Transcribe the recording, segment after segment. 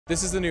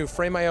This is the new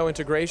Frame.io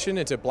integration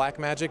into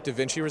Blackmagic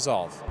DaVinci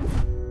Resolve.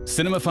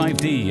 Cinema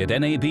 5D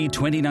at NAB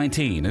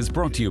 2019 is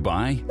brought to you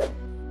by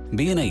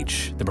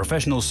B&H, the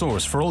professional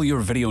source for all your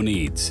video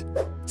needs.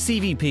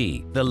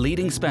 CVP, the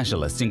leading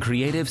specialists in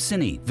creative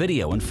cine,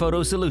 video and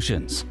photo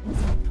solutions.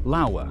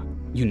 Laowa,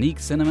 unique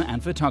cinema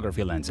and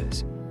photography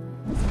lenses.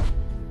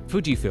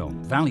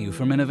 Fujifilm, value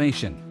from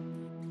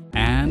innovation.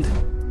 And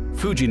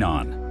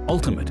Fujinon,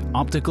 ultimate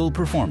optical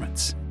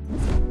performance.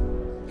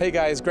 Hey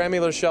guys,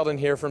 Graham Sheldon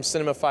here from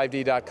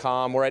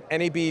cinema5d.com. We're at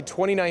NAB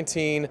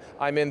 2019.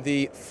 I'm in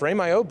the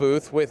Frame.io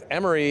booth with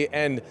Emery,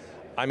 and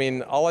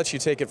I'll let you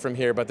take it from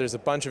here, but there's a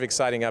bunch of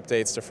exciting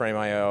updates to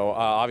Frame.io.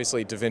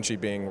 Obviously, DaVinci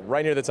being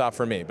right near the top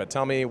for me, but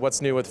tell me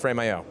what's new with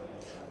Frame.io.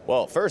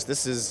 Well, first,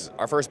 this is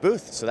our first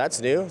booth, so that's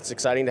new. It's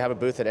exciting to have a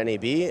booth at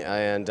NAB,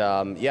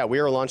 and yeah, we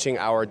are launching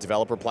our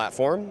developer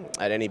platform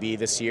at NAB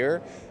this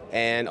year.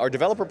 And our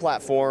developer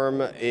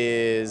platform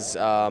is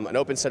an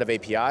open set of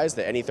APIs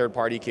that any third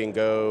party can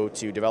go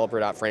to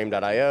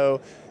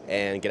developer.frame.io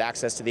and get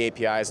access to the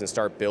APIs and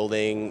start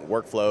building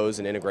workflows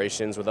and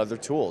integrations with other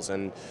tools.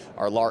 And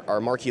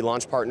our marquee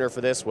launch partner for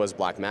this was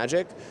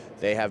Blackmagic.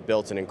 They have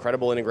built an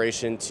incredible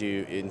integration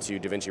into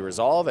DaVinci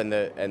Resolve, and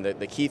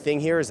the key thing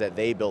here is that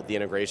they built the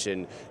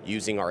integration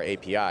using our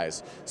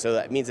APIs. So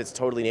that means it's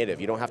totally native.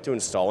 You don't have to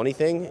install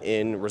anything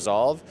in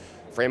Resolve.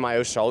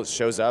 Frame.io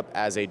shows up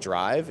as a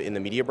drive in the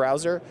media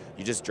browser.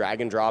 You just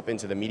drag and drop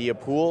into the media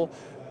pool.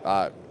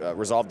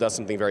 Resolve does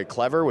something very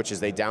clever, which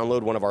is they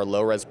download one of our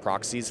low-res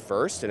proxies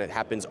first, and it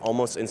happens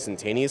almost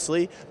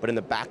instantaneously, but in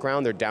the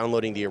background they're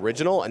downloading the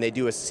original, and they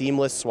do a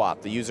seamless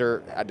swap. The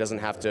user doesn't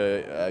have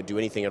to do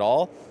anything at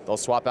all. They'll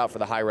swap out for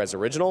the high-res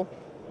original,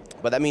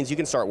 but that means you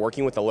can start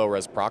working with the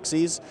low-res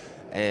proxies,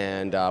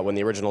 and when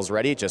the original is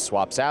ready, it just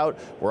swaps out.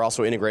 We're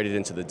also integrated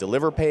into the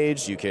deliver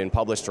page. You can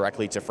publish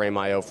directly to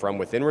Frame.io from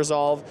within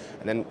Resolve,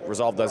 and then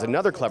Resolve does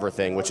another clever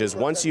thing, which is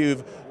once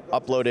you've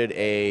uploaded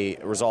a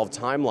Resolve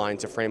timeline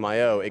to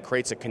Frame.io, it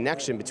creates a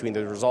connection between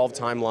the Resolve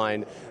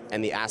timeline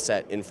and the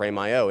asset in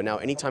Frame.io. And now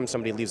anytime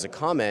somebody leaves a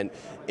comment,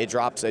 it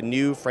drops a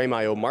new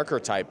Frame.io marker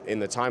type in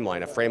the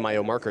timeline, a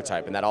Frame.io marker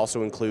type, and that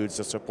also includes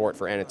the support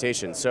for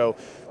annotation. So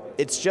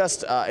it's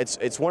just,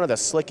 it's one of the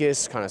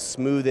slickest, kind of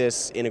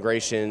smoothest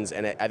integrations,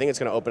 and I think it's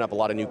going to open up a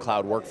lot of new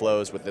cloud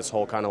workflows with this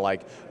whole kind of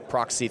like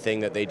proxy thing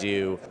that they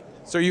do.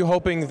 So are you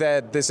hoping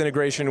that this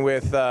integration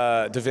with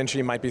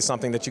DaVinci might be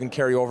something that you can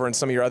carry over in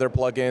some of your other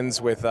plugins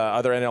with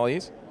other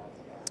NLEs?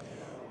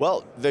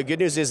 Well, the good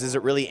news is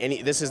it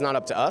really this is not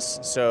up to us.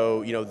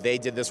 So, they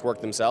did this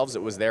work themselves.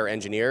 It was their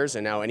engineers,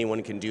 and now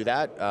anyone can do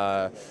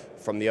that,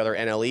 from the other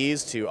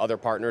NLEs to other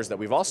partners that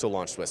we've also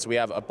launched with. So we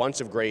have a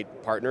bunch of great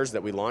partners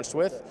that we launched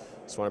with.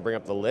 Just want to bring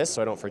up the list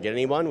so I don't forget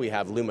anyone. We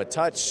have Luma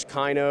Touch,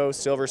 Kino,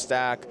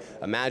 SilverStack,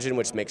 Imagine,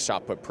 which makes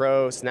ShotPut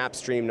Pro,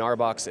 Snapstream,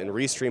 Narbox, and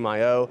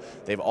Restream.io.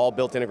 They've all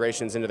built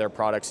integrations into their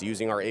products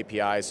using our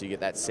APIs, so you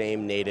get that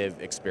same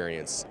native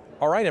experience.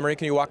 All right, Emery,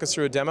 can you walk us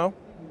through a demo?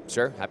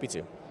 Sure, happy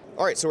to.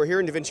 All right, so we're here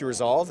in DaVinci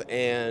Resolve,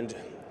 and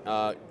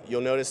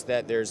you'll notice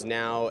that there's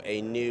now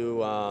a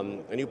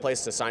new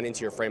place to sign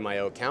into your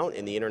Frame.io account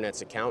in the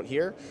internet's account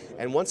here.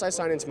 And once I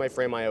sign into my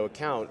Frame.io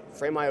account,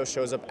 Frame.io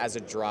shows up as a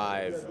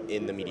drive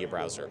in the media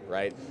browser,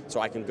 right? So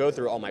I can go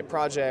through all my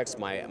projects,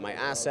 my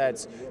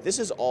assets. This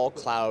is all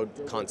cloud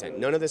content.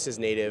 None of this is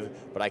native,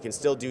 but I can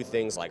still do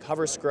things like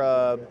hover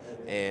scrub,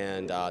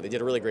 and they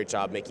did a really great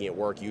job making it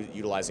work,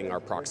 utilizing our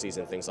proxies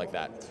and things like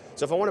that.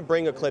 So if I want to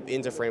bring a clip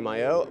into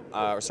Frame.io,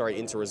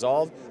 into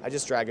Resolve, I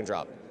just drag and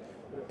drop.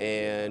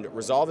 And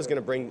Resolve is going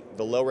to bring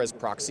the low-res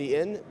proxy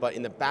in, but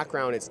in the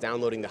background it's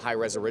downloading the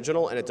high-res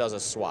original, and it does a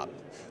swap.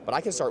 But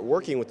I can start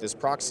working with this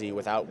proxy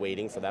without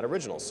waiting for that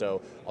original.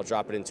 So I'll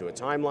drop it into a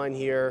timeline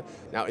here.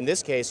 Now in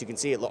this case, you can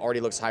see it already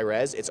looks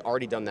high-res. It's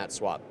already done that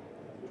swap.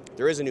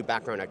 There is a new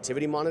background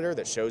activity monitor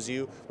that shows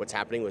you what's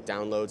happening with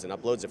downloads and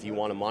uploads if you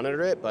want to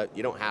monitor it, but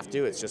you don't have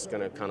to. It's just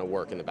going to kind of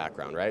work in the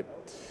background, right?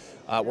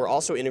 We're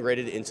also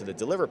integrated into the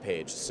deliver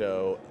page,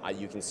 so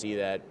you can see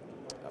that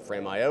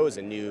Frame.io is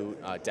a new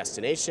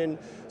destination,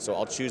 so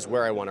I'll choose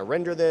where I want to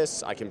render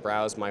this. I can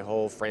browse my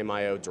whole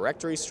Frame.io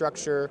directory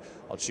structure.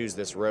 I'll choose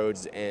this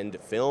Rhodes End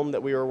film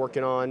that we were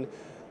working on.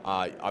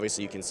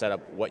 Obviously, you can set up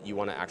what you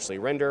want to actually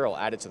render. I'll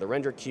add it to the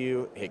render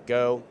queue, hit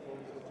go.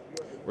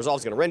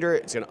 Resolve's going to render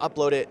it, it's going to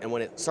upload it, and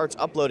when it starts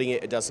uploading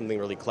it, it does something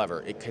really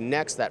clever. It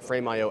connects that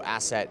Frame.io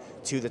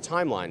asset to the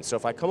timeline. So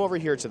if I come over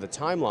here to the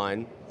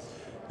timeline,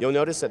 you'll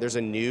notice that there's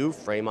a new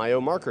Frame.io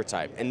marker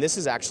type, and this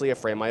is actually a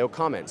Frame.io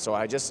comment. So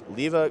I just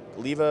leave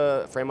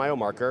a Frame.io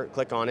marker,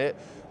 click on it.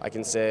 I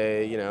can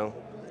say,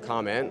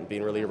 comment,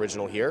 being really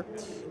original here,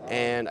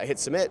 and I hit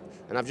submit,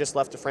 and I've just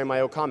left a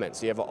Frame.io comment.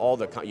 So you have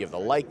you have the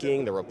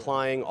liking, the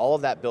replying, all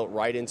of that built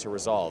right into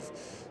Resolve.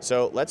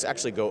 So let's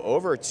actually go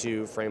over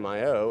to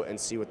Frame.io and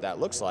see what that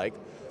looks like.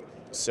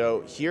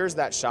 So here's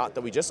that shot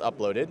that we just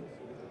uploaded.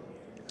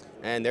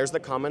 And there's the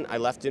comment I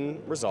left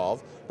in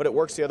Resolve, but it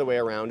works the other way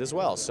around as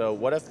well. So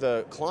what if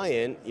the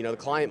client, the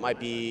client might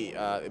be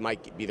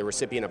the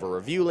recipient of a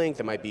review link,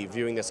 they might be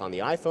viewing this on the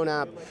iPhone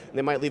app, and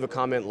they might leave a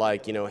comment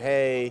like,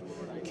 hey,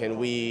 can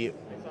we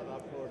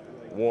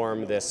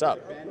warm this up,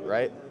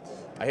 right?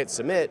 I hit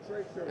submit,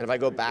 and if I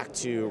go back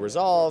to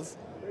Resolve,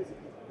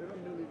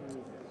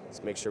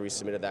 let's make sure we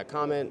submitted that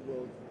comment,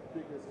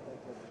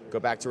 go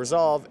back to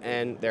Resolve,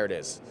 and there it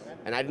is.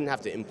 And I didn't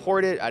have to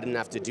import it, I didn't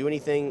have to do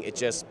anything, it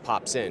just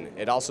pops in.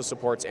 It also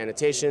supports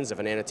annotations. If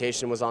an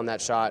annotation was on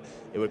that shot,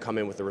 it would come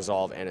in with the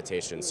Resolve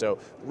annotation. So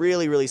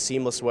really, really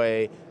seamless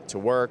way to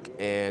work,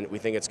 and we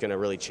think it's going to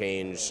really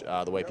change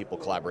the way people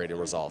collaborate in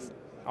Resolve.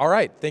 All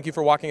right, thank you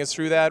for walking us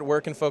through that. Where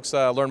can folks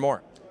learn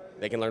more?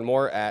 They can learn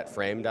more at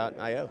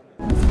frame.io.